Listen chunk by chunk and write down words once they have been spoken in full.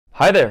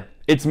Hi there,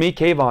 it's me,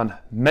 Kvon,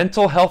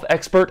 mental health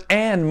expert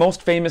and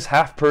most famous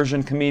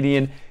half-Persian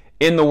comedian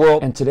in the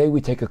world. And today we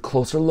take a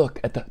closer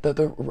look at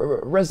the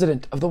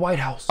resident of the White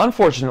House.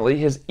 Unfortunately,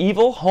 his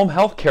evil home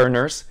health care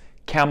nurse,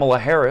 Kamala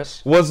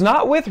Harris, was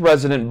not with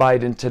President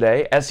Biden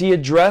today as he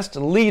addressed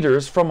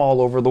leaders from all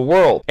over the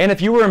world. And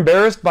if you were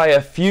embarrassed by a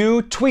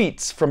few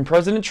tweets from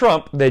President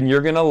Trump, then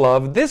you're gonna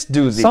love this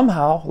doozy.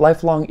 Somehow,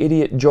 lifelong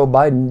idiot Joe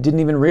Biden didn't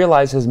even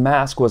realize his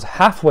mask was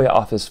halfway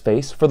off his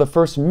face for the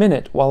first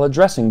minute while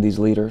addressing these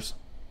leaders.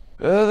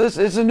 This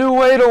is a new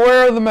way to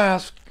wear the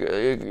mask.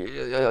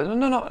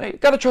 No, you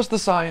gotta trust the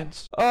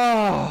science.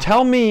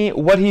 Tell me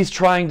what he's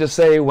trying to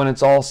say when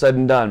it's all said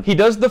and done. He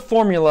does the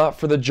formula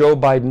for the Joe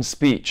Biden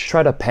speech.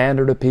 Try to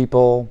pander to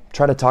people,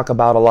 try to talk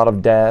about a lot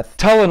of death,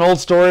 tell an old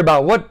story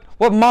about what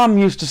mom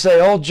used to say.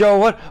 Oh, Joe,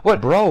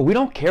 what? Bro, we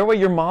don't care what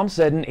your mom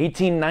said in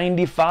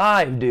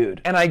 1895,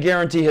 dude. And I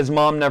guarantee his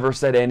mom never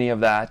said any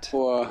of that.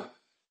 Well,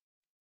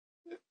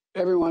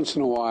 every once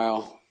in a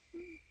while,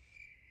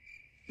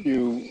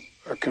 you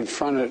are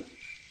confronted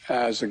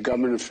as a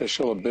government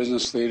official, a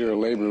business leader, a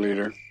labor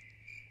leader,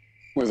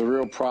 with a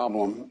real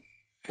problem.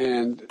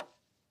 And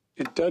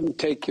it doesn't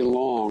take you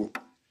long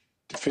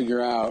to figure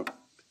out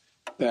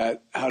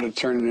how to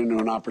turn it into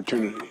an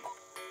opportunity.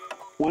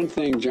 One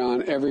thing,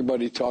 John,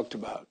 everybody talked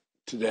about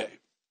today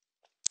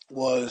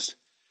was,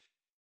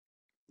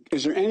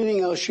 is there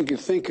anything else you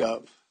could think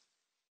of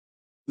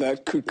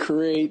that could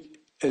create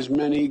as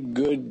many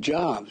good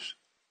jobs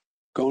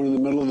going in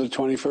the middle of the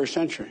 21st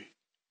century?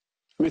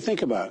 I mean,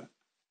 think about it.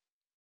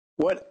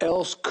 What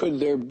else could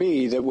there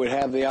be that would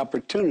have the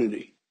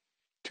opportunity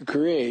to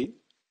create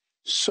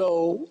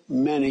so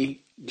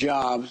many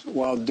jobs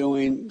while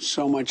doing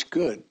so much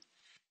good?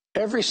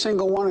 Every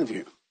single one of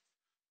you,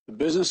 the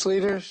business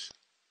leaders,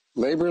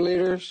 labor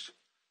leaders,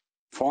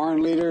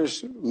 foreign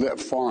leaders,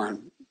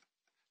 foreign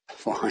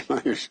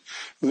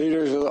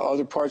leaders of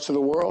other parts of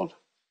the world,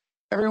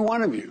 every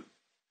one of you,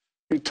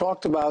 we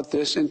talked about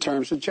this in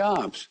terms of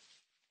jobs.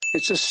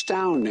 It's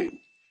astounding.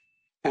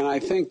 And I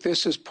think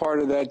this is part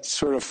of that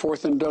sort of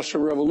fourth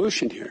industrial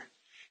revolution here.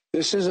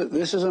 This is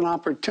an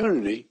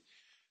opportunity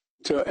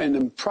to, and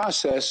in the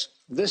process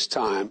this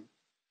time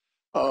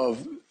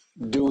of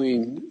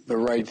doing the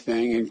right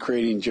thing and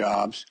creating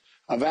jobs,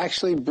 of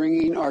actually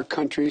bringing our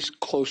countries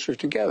closer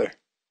together.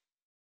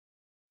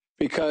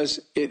 Because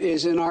it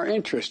is in our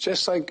interest,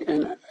 just like,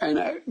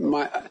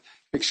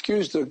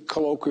 excuse the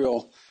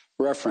colloquial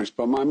reference,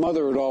 but my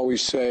mother would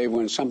always say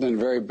when something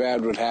very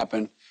bad would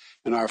happen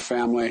in our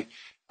family,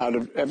 out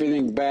of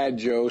everything bad,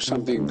 Joe,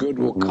 something good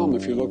will come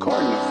if you look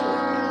hard enough for it.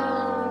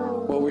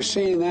 Well, we're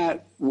seeing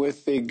that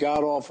with the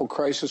god-awful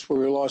crisis where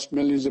we lost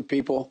millions of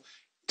people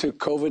to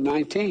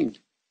COVID-19.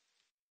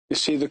 You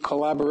see the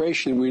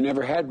collaboration we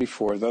never had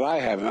before, that I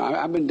haven't.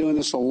 I've been doing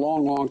this a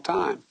long, long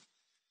time.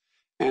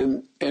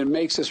 And it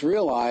makes us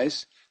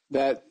realize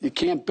that you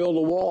can't build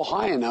a wall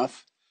high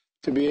enough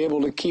to be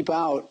able to keep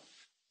out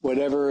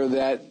whatever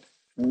that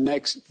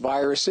next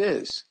virus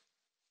is.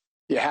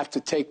 You have to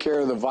take care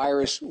of the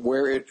virus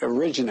where it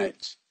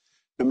originates,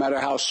 no matter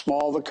how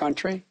small the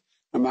country,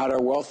 no matter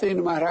how wealthy,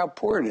 no matter how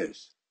poor it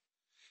is.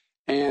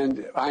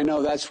 And I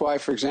know that's why,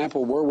 for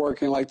example, we're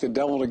working like the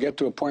devil to get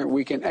to a point where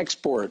we can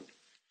export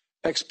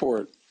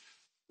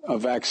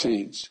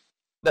vaccines.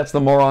 That's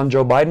the moron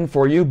Joe Biden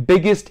for you.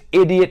 Biggest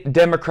idiot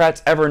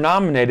Democrats ever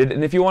nominated.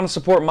 And if you want to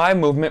support my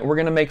movement, we're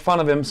going to make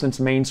fun of him since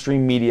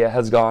mainstream media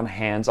has gone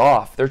hands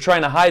off. They're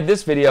trying to hide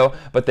this video,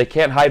 but they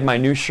can't hide my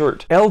new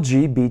shirt.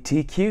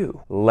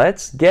 LGBTQ.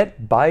 Let's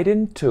get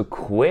Biden to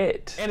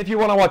quit. And if you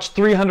want to watch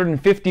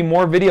 350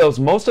 more videos,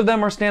 most of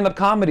them are stand-up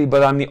comedy,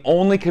 but I'm the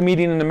only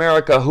comedian in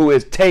America who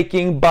is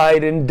taking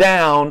Biden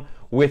down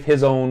with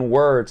his own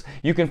words.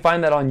 You can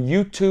find that on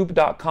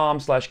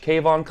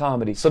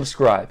youtube.com/KvonComedy.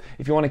 Subscribe.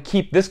 If you want to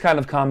keep this kind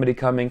of comedy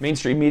coming,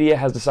 mainstream media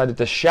has decided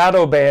to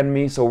shadow ban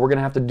me, so we're going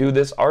to have to do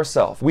this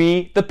ourselves.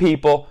 We, the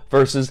people,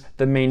 versus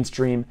the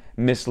mainstream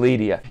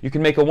misleadia. You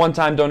can make a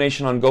one-time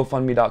donation on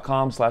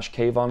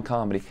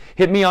GoFundMe.com/KvonComedy.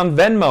 Hit me on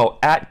Venmo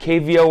at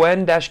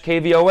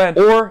KVON-KVON,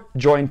 or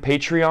join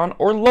Patreon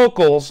or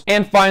Locals.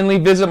 And finally,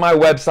 visit my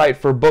website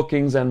for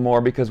bookings and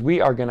more, because we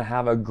are going to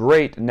have a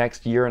great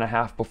next year and a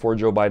half before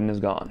Joe Biden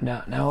is gone.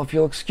 Now, if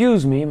you'll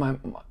excuse me, my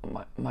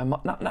mom,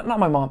 not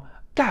my mom.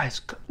 Guys,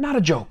 not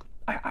a joke.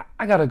 I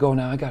gotta go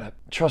now. I gotta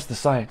trust the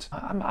science.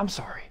 I'm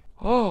sorry.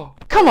 Oh,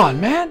 come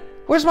on, man.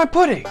 Where's my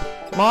pudding?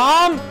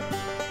 Mom?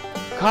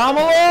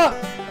 Kamala?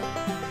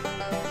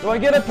 Do I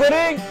get a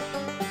pudding?